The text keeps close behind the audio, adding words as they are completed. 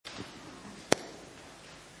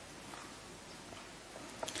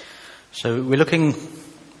So we're looking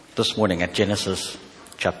this morning at Genesis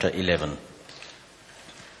chapter 11.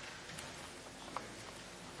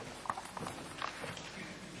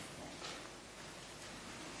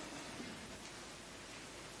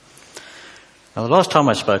 Now, the last time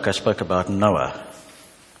I spoke about Noah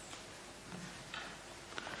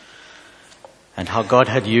and how God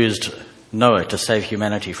had used Noah to save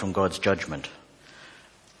humanity from God's judgment,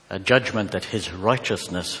 a judgment that his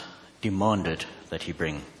righteousness demanded that he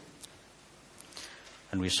bring.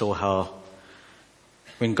 And we saw how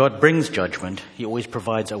when God brings judgment, he always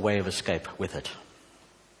provides a way of escape with it.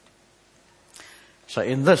 So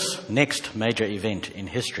in this next major event in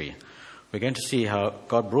history, we're going to see how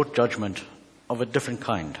God brought judgment of a different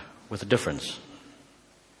kind, with a difference.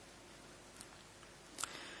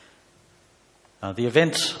 Now, the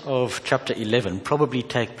events of chapter 11 probably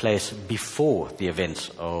take place before the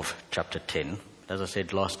events of chapter 10. As I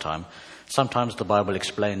said last time, sometimes the Bible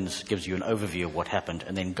gives you an overview of what happened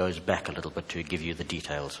and then goes back a little bit to give you the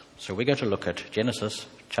details. So we're going to look at Genesis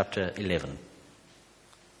chapter 11. And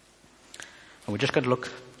we're just going to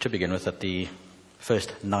look, to begin with, at the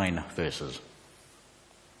first 9 verses.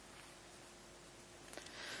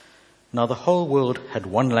 Now the whole world had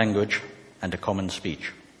one language and a common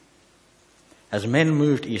speech. As men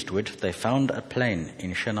moved eastward, they found a plain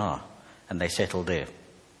in Shinar, and they settled there.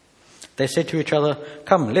 They said to each other,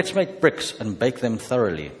 "Come, let's make bricks and bake them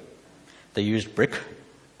thoroughly." They used brick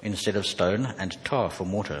instead of stone and tar for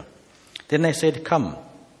mortar. Then they said, "Come,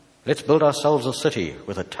 let's build ourselves a city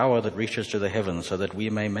with a tower that reaches to the heavens, so that we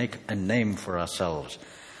may make a name for ourselves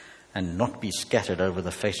and not be scattered over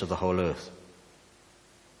the face of the whole earth."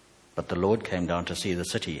 But the Lord came down to see the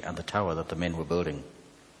city and the tower that the men were building.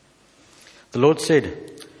 The Lord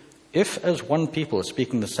said, "If as one people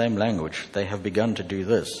speaking the same language they have begun to do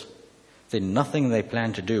this, then nothing they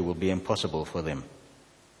plan to do will be impossible for them.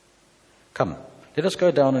 Come, let us go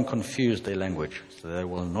down and confuse their language, so they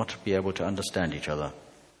will not be able to understand each other."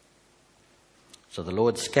 So the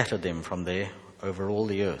Lord scattered them from there over all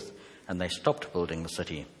the earth, and they stopped building the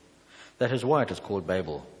city. That is why it is called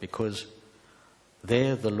Babel, because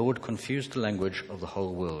there the Lord confused the language of the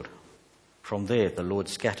whole world. From there the Lord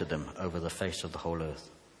scattered them over the face of the whole earth.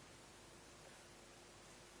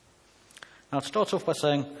 Now it starts off by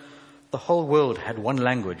saying the whole world had one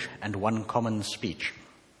language and one common speech.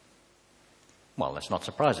 Well, that's not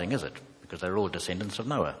surprising, is it? Because they're all descendants of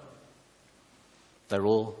Noah. They're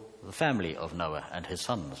all the family of Noah and his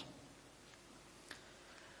sons.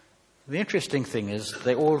 The interesting thing is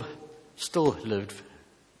they all still lived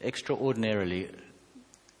extraordinarily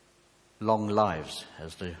long lives,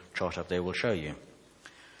 as the chart up there will show you.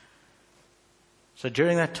 So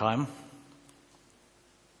during that time,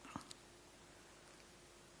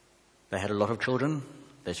 they had a lot of children.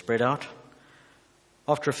 They spread out.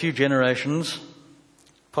 After a few generations,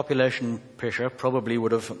 population pressure probably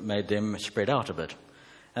would have made them spread out a bit,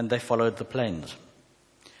 and they followed the plains.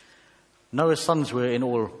 Noah's sons were in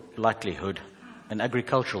all likelihood an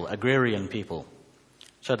agrarian people,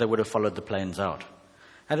 so they would have followed the plains out.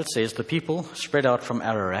 And it says the people spread out from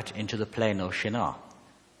Ararat into the plain of Shinar,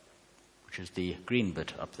 which is the green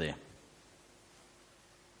bit up there.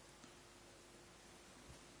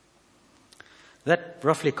 That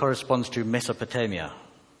roughly corresponds to Mesopotamia,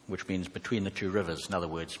 which means between the two rivers, in other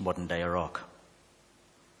words, modern-day Iraq.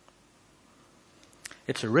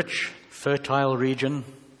 It's a rich, fertile region,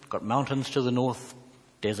 got mountains to the north,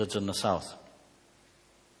 deserts in the south.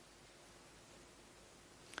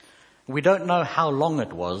 We don't know how long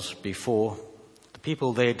it was before the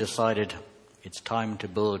people there decided it's time to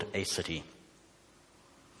build a city.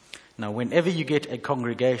 Now, whenever you get a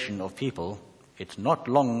congregation of people, it's not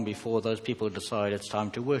long before those people decide it's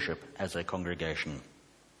time to worship as a congregation.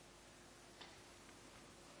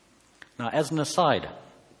 Now, as an aside,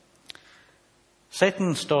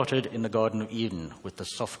 Satan started in the Garden of Eden with the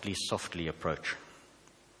softly approach.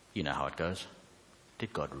 You know how it goes.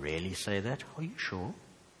 Did God really say that? Are you sure?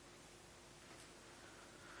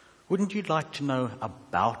 Wouldn't you like to know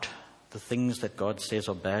about the things that God says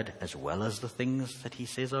are bad as well as the things that he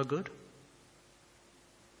says are good?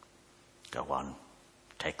 Go on,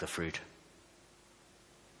 take the fruit.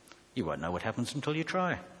 You won't know what happens until you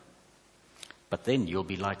try. But then you'll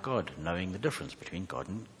be like God, knowing the difference between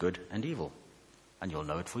good and evil. And you'll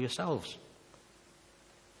know it for yourselves.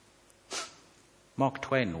 Mark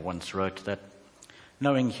Twain once wrote that,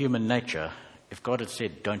 knowing human nature, if God had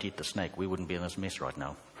said, "Don't eat the snake," we wouldn't be in this mess right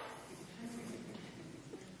now.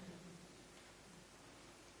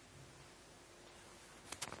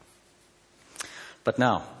 But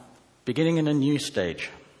now, beginning in a new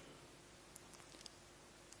stage,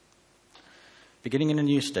 Beginning in a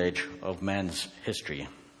new stage of man's history,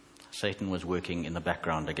 Satan was working in the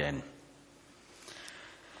background again.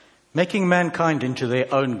 Making mankind into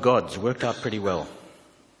their own gods worked out pretty well,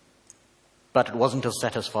 but it wasn't as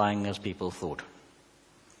satisfying as people thought.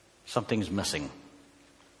 Something's missing.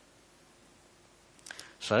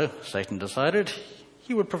 So Satan decided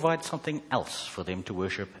he would provide something else for them to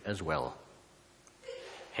worship as well.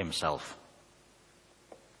 Himself.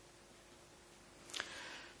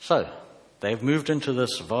 So, they've moved into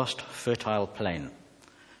this vast, fertile plain.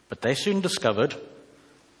 But they soon discovered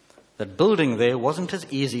that building there wasn't as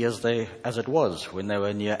easy as it was when they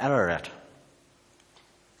were near Ararat.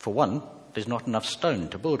 For one, there's not enough stone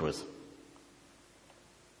to build with.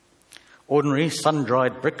 Ordinary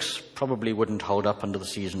sun-dried bricks probably wouldn't hold up under the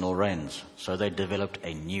seasonal rains, so they developed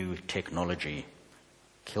a new technology,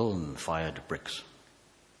 kiln-fired bricks.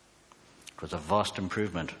 It was a vast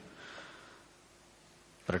improvement.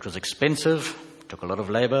 But it was expensive, took a lot of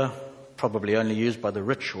labor, probably only used by the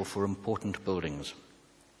rich or for important buildings.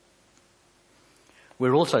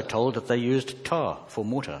 We're also told that they used tar for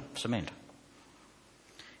mortar, cement.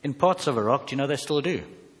 In parts of Iraq, do you know they still do?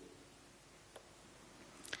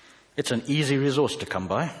 It's an easy resource to come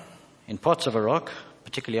by. In parts of Iraq,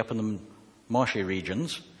 particularly up in the marshy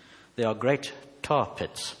regions, there are great tar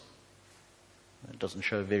pits. It doesn't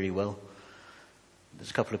show very well. There's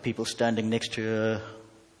a couple of people standing next to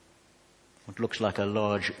what looks like a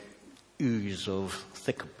large ooze of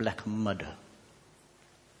thick black mud.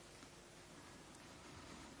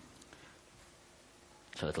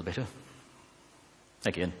 It's a little better.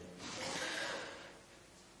 Again.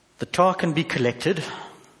 The tar can be collected.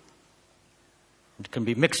 It can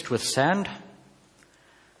be mixed with sand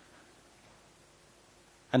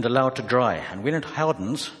and allowed to dry. And when it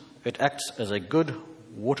hardens, it acts as a good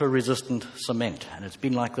water-resistant cement. And it's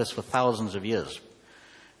been like this for thousands of years.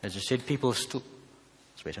 As you said, people still...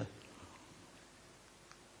 It's better.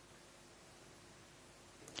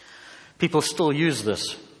 People still use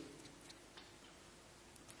this.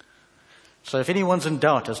 So if anyone's in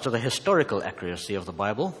doubt as to the historical accuracy of the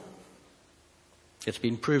Bible, it's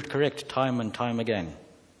been proved correct time and time again.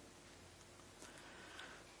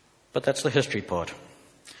 But that's the history part.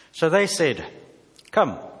 So they said,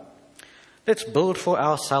 "Come, let's build for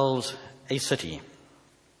ourselves a city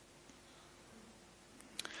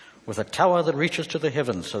with a tower that reaches to the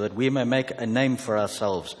heavens, so that we may make a name for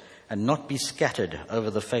ourselves and not be scattered over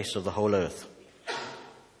the face of the whole earth."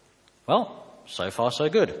 Well, so far so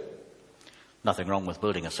good. Nothing wrong with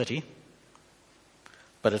building a city.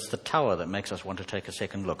 But it's the tower that makes us want to take a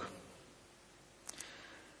second look.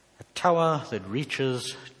 A tower that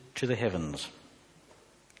reaches to the heavens.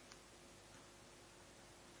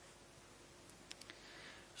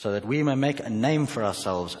 So that we may make a name for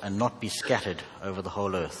ourselves and not be scattered over the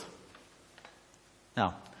whole earth.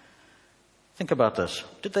 Now, think about this.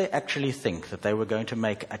 Did they actually think that they were going to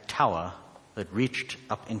make a tower that reached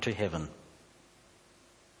up into heaven?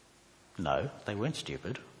 No, they weren't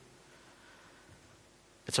stupid.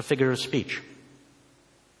 It's a figure of speech,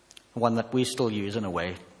 one that we still use in a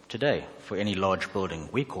way today for any large building.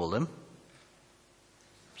 We call them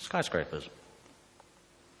skyscrapers.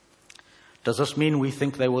 Does this mean we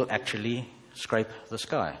think they will actually scrape the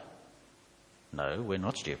sky? No, we're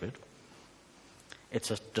not stupid.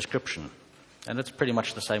 It's a description, and it's pretty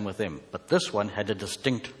much the same with them. But this one had a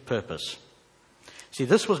distinct purpose. See,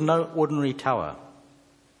 this was no ordinary tower.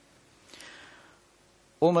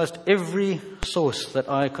 Almost every source that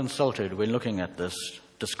I consulted when looking at this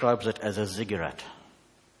describes it as a ziggurat.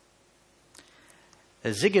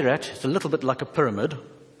 A ziggurat is a little bit like a pyramid,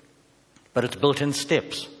 but it's built in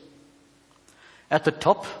steps. At the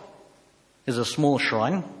top is a small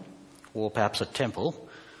shrine, or perhaps a temple,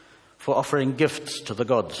 for offering gifts to the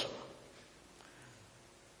gods.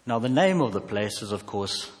 Now, the name of the place is, of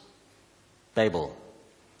course, Babel.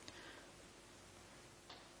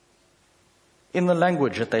 In the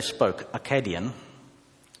language that they spoke, Akkadian,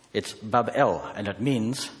 it's Bab-el, and it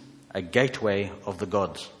means a gateway of the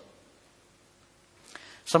gods.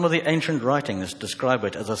 Some of the ancient writings describe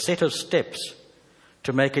it as a set of steps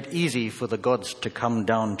to make it easy for the gods to come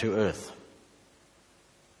down to earth.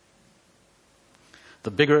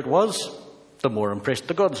 The bigger it was, the more impressed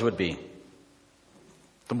the gods would be.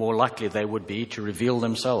 The more likely they would be to reveal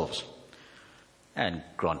themselves and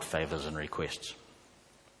grant favors and requests.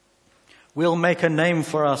 "We'll make a name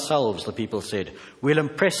for ourselves," the people said. "We'll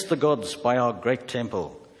impress the gods by our great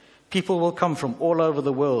temple. People will come from all over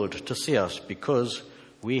the world to see us because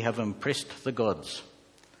we have impressed the gods."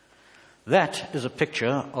 That is a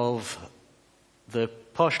picture of the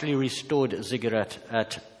partially restored ziggurat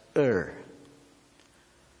at Ur.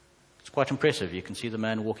 It's quite impressive. You can see the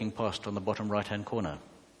man walking past on the bottom right-hand corner.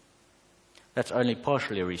 That's only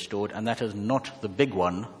partially restored, and that is not the big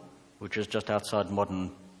one, which is just outside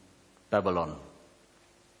modern Babylon.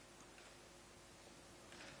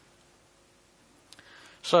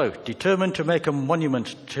 So, determined to make a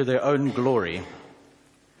monument to their own glory,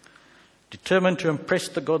 determined to impress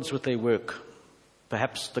the gods with their work,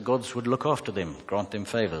 perhaps the gods would look after them, grant them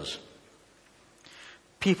favors.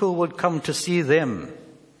 People would come to see them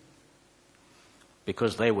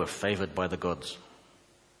because they were favored by the gods.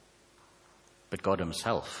 But God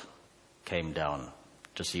himself came down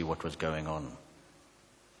to see what was going on.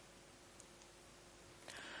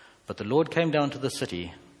 But the Lord came down to the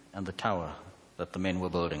city and the tower that the men were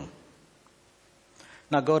building.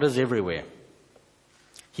 Now God is everywhere.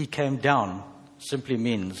 He came down simply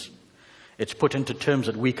means it's put into terms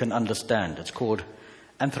that we can understand. It's called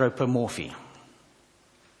anthropomorphy.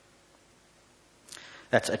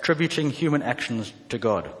 That's attributing human actions to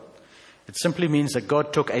God. It simply means that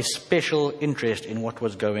God took a special interest in what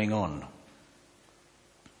was going on.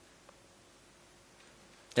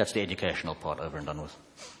 That's the educational part over and done with.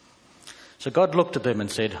 So God looked at them and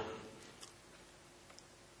said,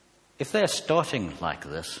 if they're starting like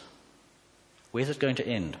this, where's it going to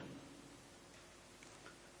end?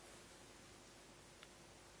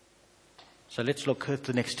 So let's look at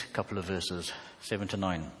the next couple of verses, 7 to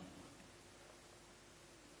 9.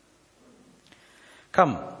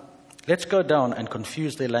 Come, let's go down and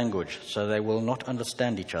confuse their language so they will not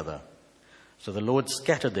understand each other. So the Lord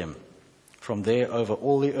scattered them from there over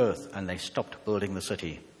all the earth, and they stopped building the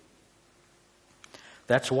city.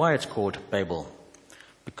 That's why it's called Babel,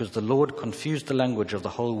 because the Lord confused the language of the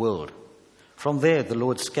whole world. From there, the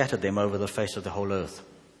Lord scattered them over the face of the whole earth.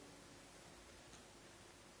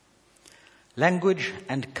 Language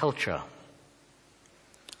and culture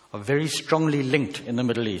are very strongly linked in the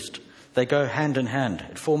Middle East. They go hand in hand.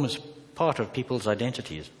 It forms part of people's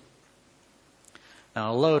identities.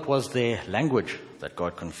 Now, although it was their language that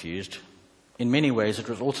God confused, in many ways it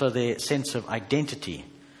was also their sense of identity,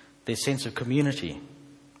 their sense of community.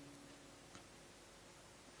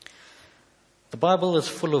 The Bible is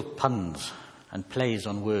full of puns and plays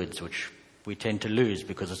on words, which we tend to lose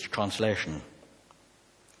because it's translation.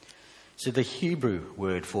 So the Hebrew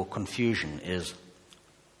word for confusion is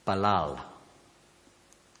balal.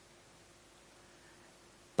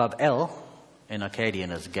 Bab-el in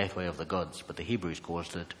Akkadian is gateway of the gods, but the Hebrews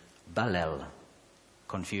called it Balel,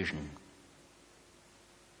 confusion.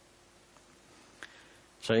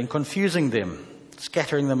 So in confusing them,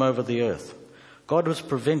 scattering them over the earth, God was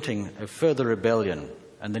preventing a further rebellion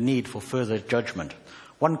and the need for further judgment.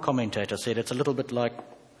 One commentator said it's a little bit like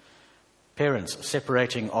parents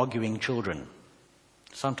separating arguing children.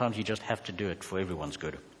 Sometimes you just have to do it for everyone's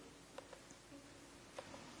good.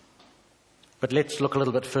 But let's look a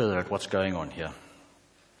little bit further at what's going on here.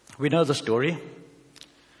 We know the story.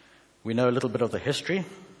 We know a little bit of the history.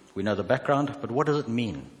 We know the background. But what does it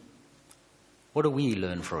mean? What do we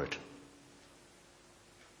learn from it?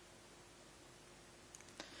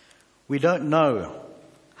 We don't know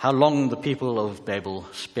how long the people of Babel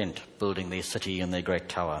spent building their city and their great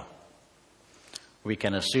tower. We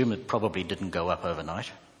can assume it probably didn't go up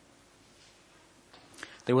overnight.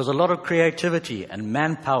 There was a lot of creativity and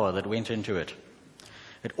manpower that went into it.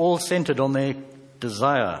 It all centered on their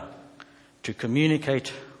desire to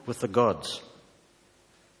communicate with the gods,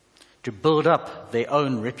 to build up their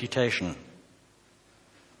own reputation.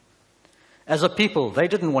 As a people, they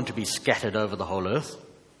didn't want to be scattered over the whole earth.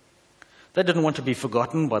 They didn't want to be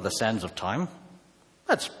forgotten by the sands of time.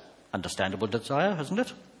 That's understandable desire, isn't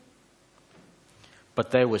it?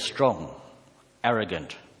 But they were strong,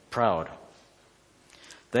 arrogant, proud.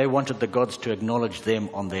 They wanted the gods to acknowledge them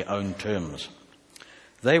on their own terms.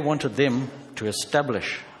 They wanted them to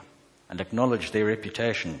establish and acknowledge their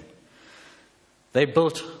reputation. They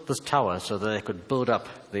built this tower so that they could build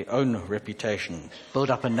up their own reputation, build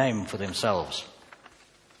up a name for themselves.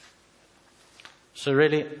 So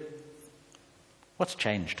really, what's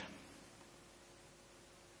changed?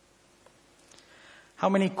 How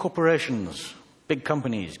many corporations, big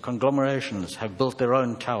companies, conglomerations have built their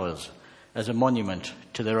own towers as a monument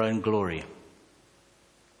to their own glory?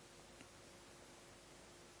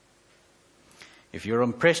 If you're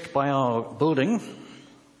impressed by our building,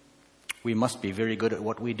 we must be very good at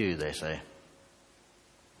what we do, they say.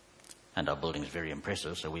 And our building is very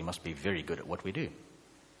impressive, so we must be very good at what we do.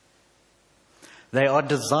 They are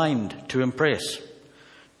designed to impress,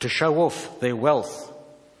 to show off their wealth,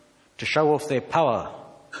 to show off their power,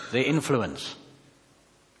 their influence.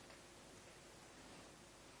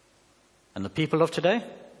 And the people of today?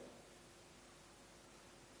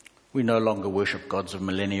 We no longer worship gods of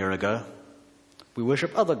millennia ago. We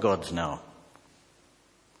worship other gods now.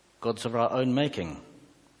 Gods of our own making.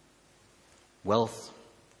 Wealth,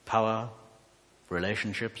 power,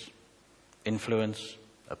 relationships, influence,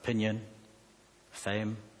 opinion,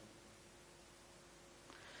 fame.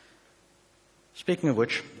 Speaking of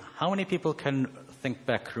which, how many people can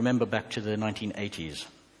remember back to the 1980s?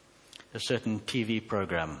 A certain TV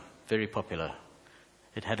program, very popular.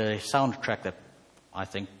 It had a soundtrack that I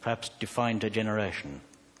think perhaps defined a generation.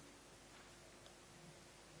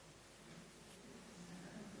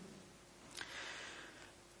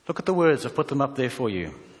 Look at the words, I've put them up there for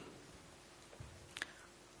you.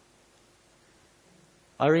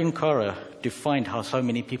 Irene Cara defined how so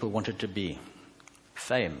many people wanted to be.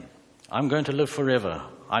 Fame. I'm going to live forever.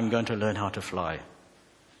 I'm going to learn how to fly.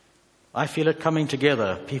 I feel it coming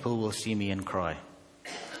together. People will see me and cry.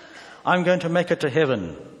 I'm going to make it to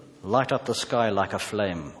heaven. Light up the sky like a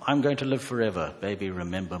flame. I'm going to live forever. Baby,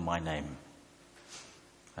 remember my name.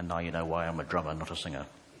 And now you know why I'm a drummer, not a singer.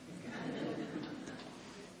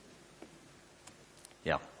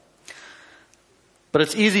 Yeah. But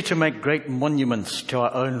it's easy to make great monuments to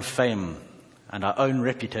our own fame and our own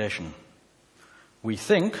reputation. We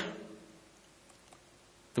think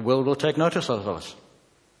the world will take notice of us.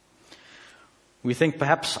 We think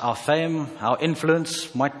perhaps our fame, our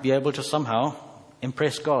influence might be able to somehow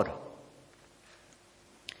impress God.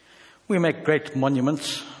 We make great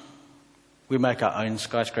monuments. We make our own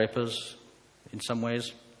skyscrapers in some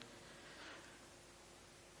ways.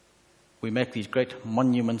 We make these great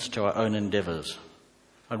monuments to our own endeavors.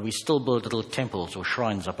 And we still build little temples or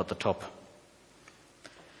shrines up at the top.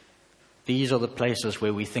 These are the places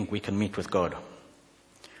where we think we can meet with God.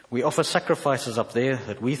 We offer sacrifices up there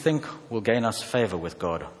that we think will gain us favor with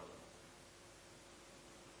God.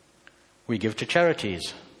 We give to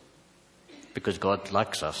charities because God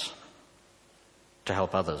likes us to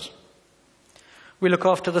help others. We look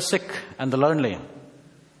after the sick and the lonely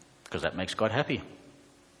because that makes God happy.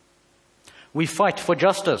 We fight for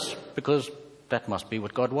justice because that must be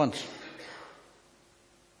what God wants.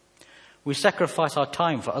 We sacrifice our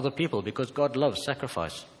time for other people because God loves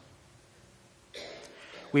sacrifice.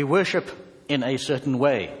 We worship in a certain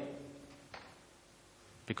way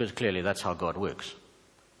because clearly that's how God works.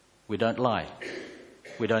 We don't lie.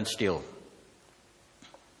 We don't steal.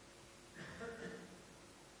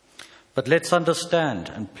 But let's understand,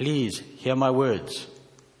 and please hear my words.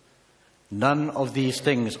 None of these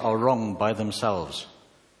things are wrong by themselves.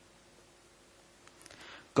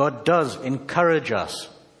 God does encourage us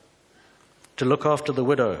to look after the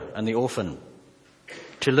widow and the orphan,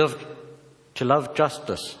 to love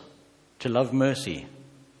justice, to love mercy,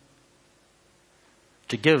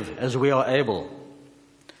 to give as we are able.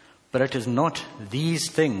 But it is not these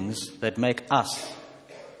things that make us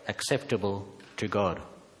acceptable to God.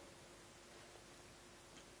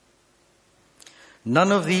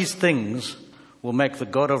 None of these things will make the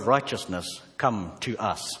God of righteousness come to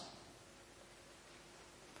us.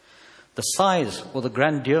 The size or the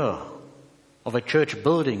grandeur of a church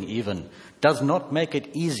building even does not make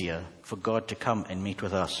it easier for God to come and meet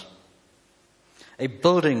with us. A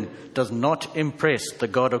building does not impress the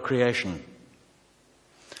God of creation.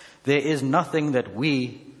 There is nothing that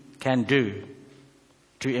we can do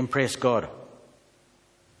to impress God.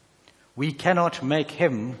 We cannot make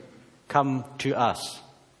him come to us.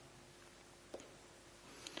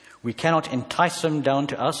 We cannot entice him down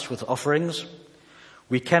to us with offerings.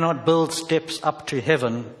 We cannot build steps up to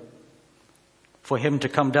heaven for him to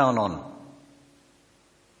come down on.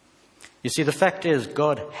 You see, the fact is,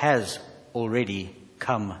 God has already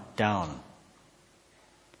come down.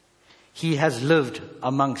 He has lived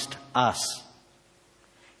amongst us.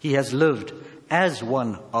 He has lived as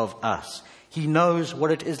one of us. He knows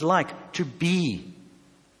what it is like to be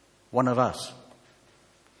one of us.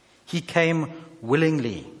 He came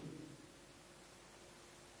willingly.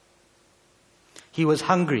 He was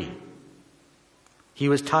hungry. He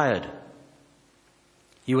was tired.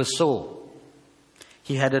 He was sore.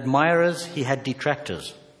 He had admirers. He had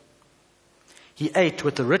detractors. He ate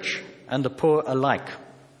with the rich and the poor alike.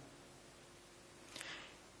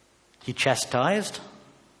 He chastised.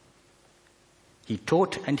 He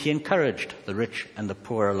taught and he encouraged the rich and the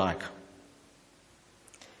poor alike.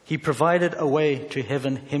 He provided a way to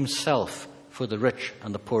heaven himself for the rich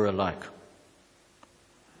and the poor alike.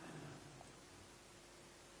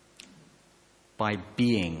 By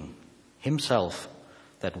being himself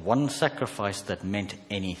that one sacrifice that meant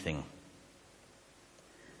anything,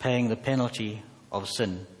 paying the penalty of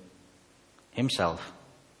sin himself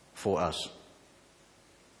for us.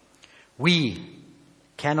 We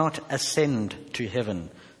cannot ascend to heaven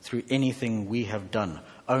through anything we have done,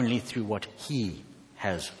 only through what he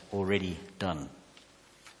has already done.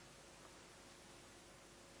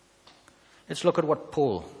 Let's look at what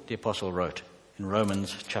Paul the Apostle wrote in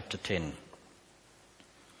Romans chapter 10.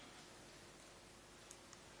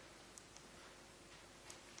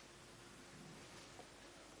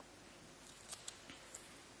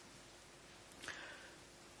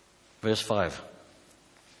 Verse 5.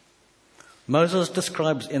 Moses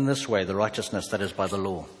describes in this way the righteousness that is by the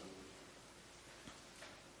law.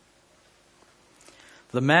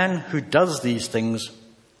 The man who does these things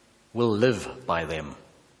will live by them.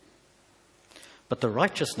 But the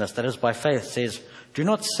righteousness that is by faith says, do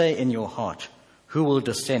not say in your heart, who will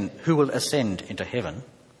ascend into heaven?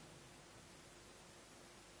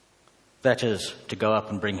 That is, to go up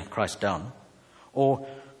and bring Christ down. Or,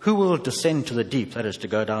 who will descend to the deep? That is, to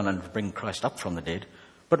go down and bring Christ up from the dead.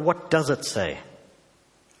 But what does it say?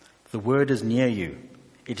 The word is near you.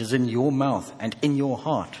 It is in your mouth and in your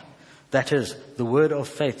heart. That is, the word of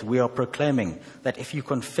faith we are proclaiming, that if you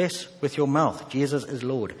confess with your mouth Jesus is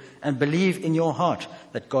Lord and believe in your heart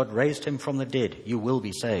that God raised him from the dead, you will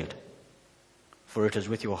be saved. For it is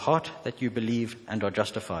with your heart that you believe and are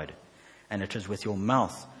justified, and it is with your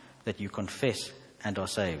mouth that you confess and are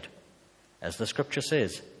saved. As the scripture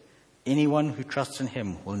says, anyone who trusts in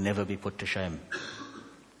him will never be put to shame.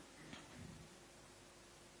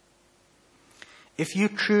 If you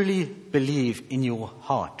truly believe in your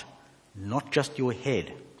heart, not just your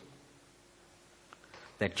head,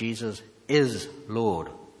 that Jesus is Lord,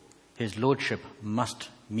 his lordship must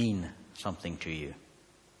mean something to you.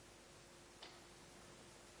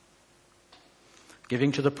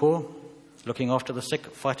 Giving to the poor, looking after the sick,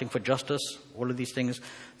 fighting for justice, all of these things,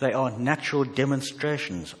 they are natural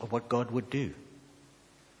demonstrations of what God would do.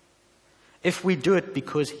 If we do it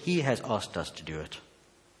because he has asked us to do it,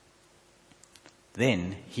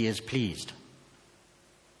 then he is pleased.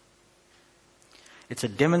 It's a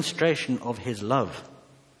demonstration of his love.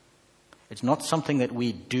 It's not something that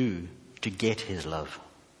we do to get his love.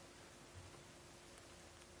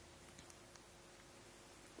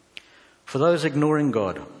 For those ignoring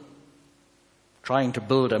God, trying to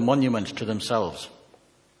build a monument to themselves,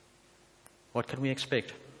 what can we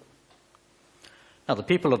expect? Now, the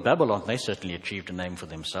people of Babylon, they certainly achieved a name for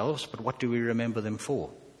themselves, but what do we remember them for?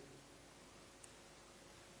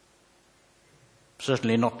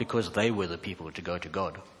 Certainly not because they were the people to go to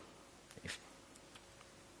God.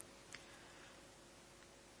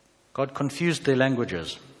 God confused their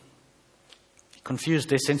languages. He confused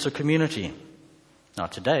their sense of community. Now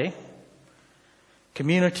today,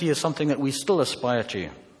 community is something that we still aspire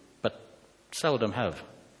to, but seldom have.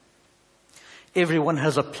 Everyone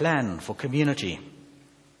has a plan for community,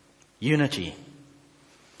 unity.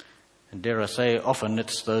 And dare I say, often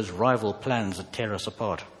it's those rival plans that tear us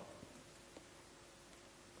apart.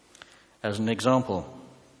 As an example,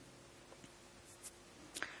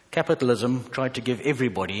 capitalism tried to give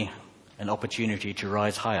everybody an opportunity to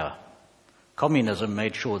rise higher. Communism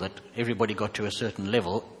made sure that everybody got to a certain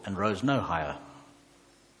level and rose no higher.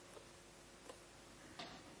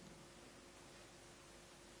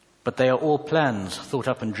 But they are all plans thought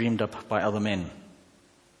up and dreamed up by other men.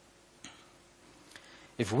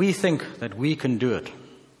 If we think that we can do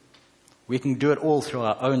it all through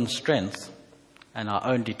our own strength and our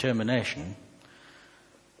own determination,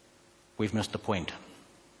 we've missed the point.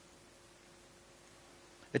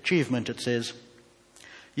 Achievement, it says,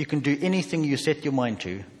 you can do anything you set your mind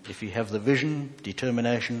to if you have the vision,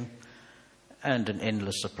 determination, and an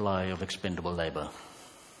endless supply of expendable labor.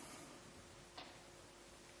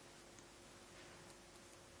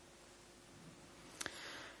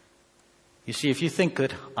 You see, if you think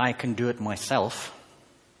that I can do it myself,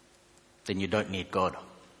 then you don't need God.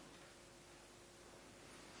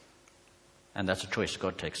 And that's a choice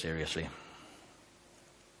God takes seriously.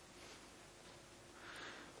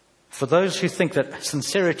 For those who think that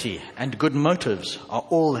sincerity and good motives are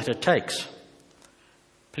all that it takes,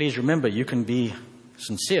 please remember you can be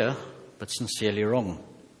sincere, but sincerely wrong,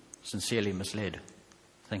 sincerely misled.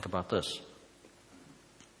 Think about this.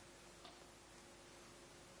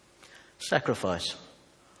 Sacrifice.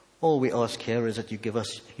 All we ask here is that you give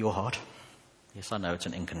us your heart. Yes, I know it's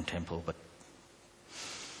an Incan temple, but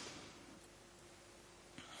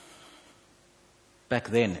back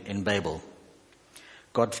then in Babel,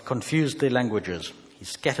 God confused their languages. He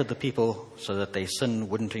scattered the people so that their sin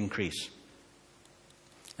wouldn't increase.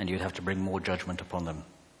 And you'd have to bring more judgment upon them.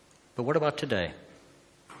 But what about today?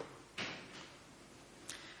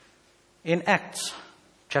 In Acts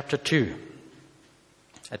chapter 2,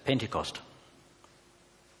 at Pentecost,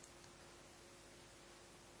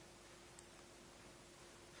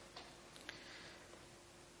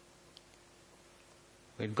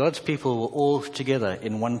 when God's people were all together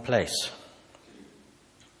in one place,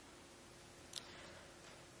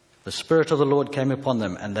 the Spirit of the Lord came upon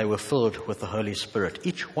them, and they were filled with the Holy Spirit.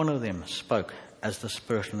 Each one of them spoke as the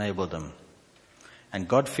Spirit enabled them. And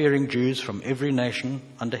God-fearing Jews from every nation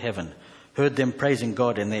under heaven heard them praising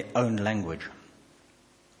God in their own language.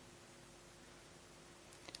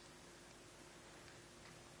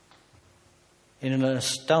 In an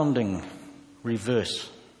astounding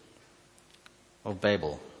reverse of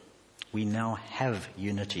Babel, we now have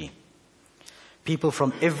unity. People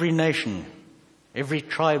from every nation, every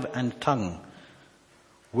tribe and tongue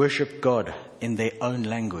worship God in their own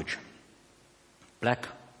language. Black,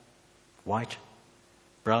 white,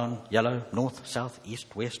 brown, yellow, north, south,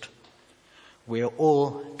 east, west. We are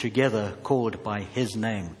all together called by His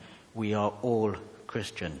name. We are all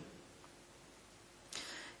Christian.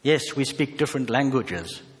 Yes, we speak different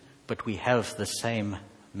languages, but we have the same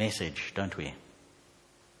message, don't we?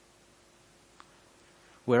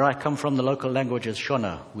 Where I come from, the local language is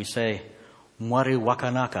Shona. We say, Mwari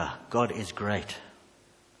Wakanaka, God is great.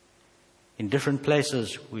 In different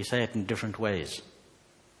places, we say it in different ways.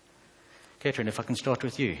 Catherine, if I can start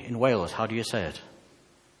with you. In Wales, how do you say it?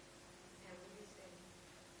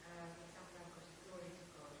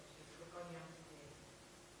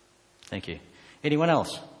 Thank you. Anyone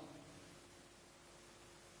else?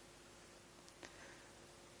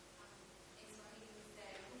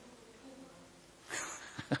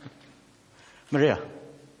 Maria?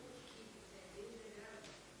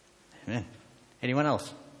 Amen. Anyone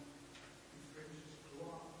else?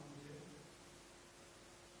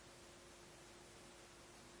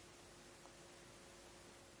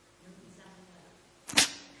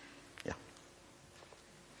 Yeah.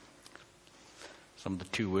 Some of the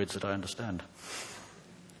 2 words that I understand.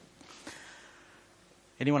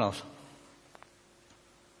 Anyone else?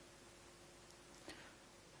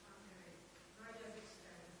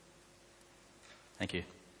 Thank you.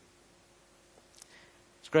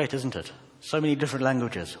 It's great, isn't it? So many different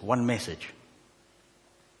languages, one message.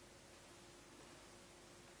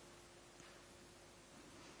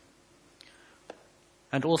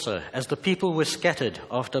 And also, as the people were scattered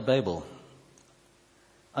after Babel,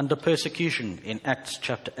 under persecution in Acts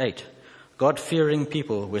chapter 8, God-fearing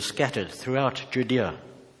people were scattered throughout Judea,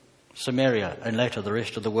 Samaria, and later the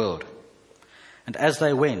rest of the world. And as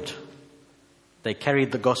they went, they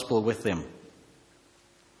carried the gospel with them.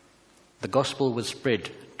 The gospel was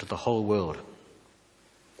spread to the whole world.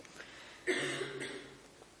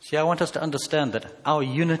 See, I want us to understand that our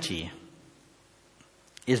unity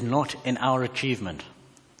is not in our achievement.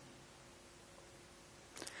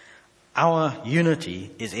 Our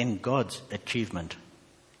unity is in God's achievement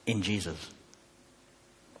in Jesus.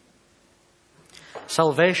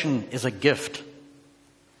 Salvation is a gift.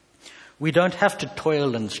 We don't have to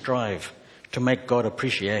toil and strive to make God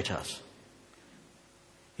appreciate us.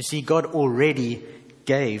 You see, God already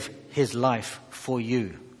gave His life for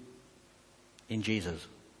you in Jesus.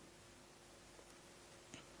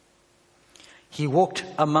 He walked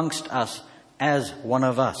amongst us as one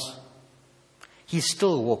of us. He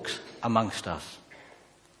still walks amongst us.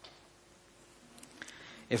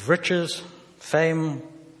 If riches, fame,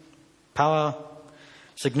 power,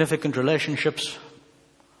 significant relationships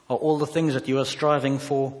are all the things that you are striving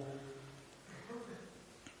for,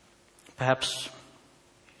 perhaps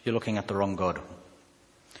you're looking at the wrong God.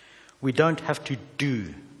 We don't have to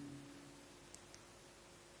do.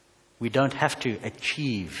 We don't have to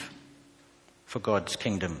achieve for God's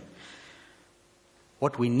kingdom.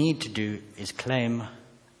 What we need to do is claim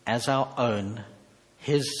as our own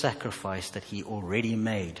His sacrifice that He already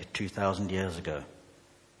made 2,000 years ago.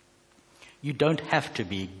 You don't have to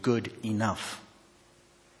be good enough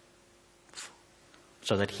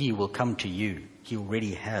so that He will come to you. He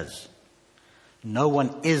already has. No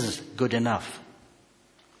one is good enough.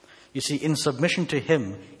 You see, in submission to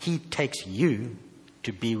Him, He takes you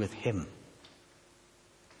to be with Him.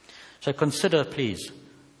 So consider, please,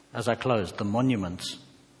 as I close, the monuments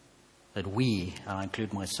that we, and I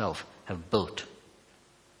include myself, have built,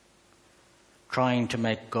 trying to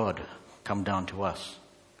make God come down to us,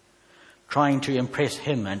 trying to impress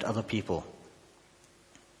Him and other people.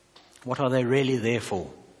 What are they really there for?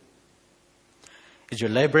 Is your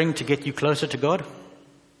laboring to get you closer to God?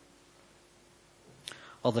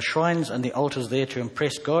 Are the shrines and the altars there to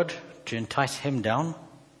impress God, to entice Him down,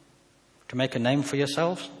 to make a name for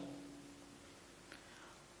yourselves?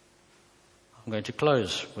 I'm going to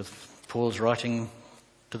close with Paul's writing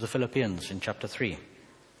to the Philippians in chapter 3.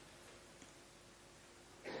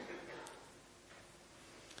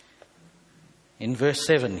 In verse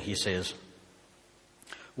 7 he says,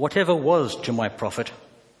 "Whatever was to my profit,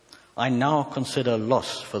 I now consider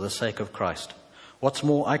loss for the sake of Christ. What's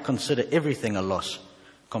more, I consider everything a loss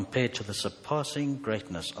compared to the surpassing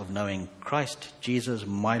greatness of knowing Christ Jesus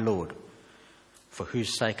my Lord, for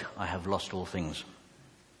whose sake I have lost all things.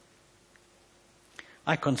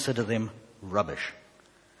 I consider them rubbish,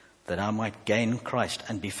 that I might gain Christ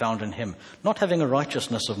and be found in him, not having a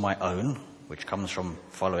righteousness of my own, which comes from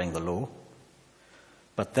following the law,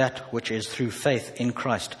 but that which is through faith in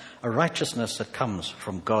Christ, a righteousness that comes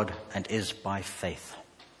from God and is by faith.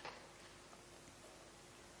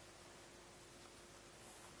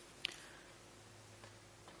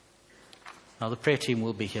 Now the prayer team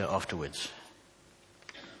will be here afterwards.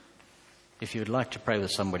 If you would like to pray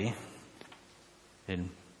with somebody,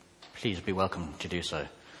 then please be welcome to do so.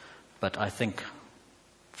 But I think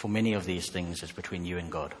for many of these things, it's between you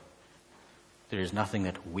and God. There is nothing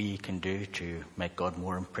that we can do to make God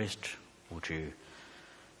more impressed or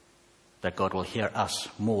that God will hear us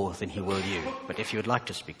more than he will you. But if you would like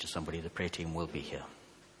to speak to somebody, the prayer team will be here.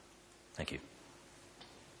 Thank you.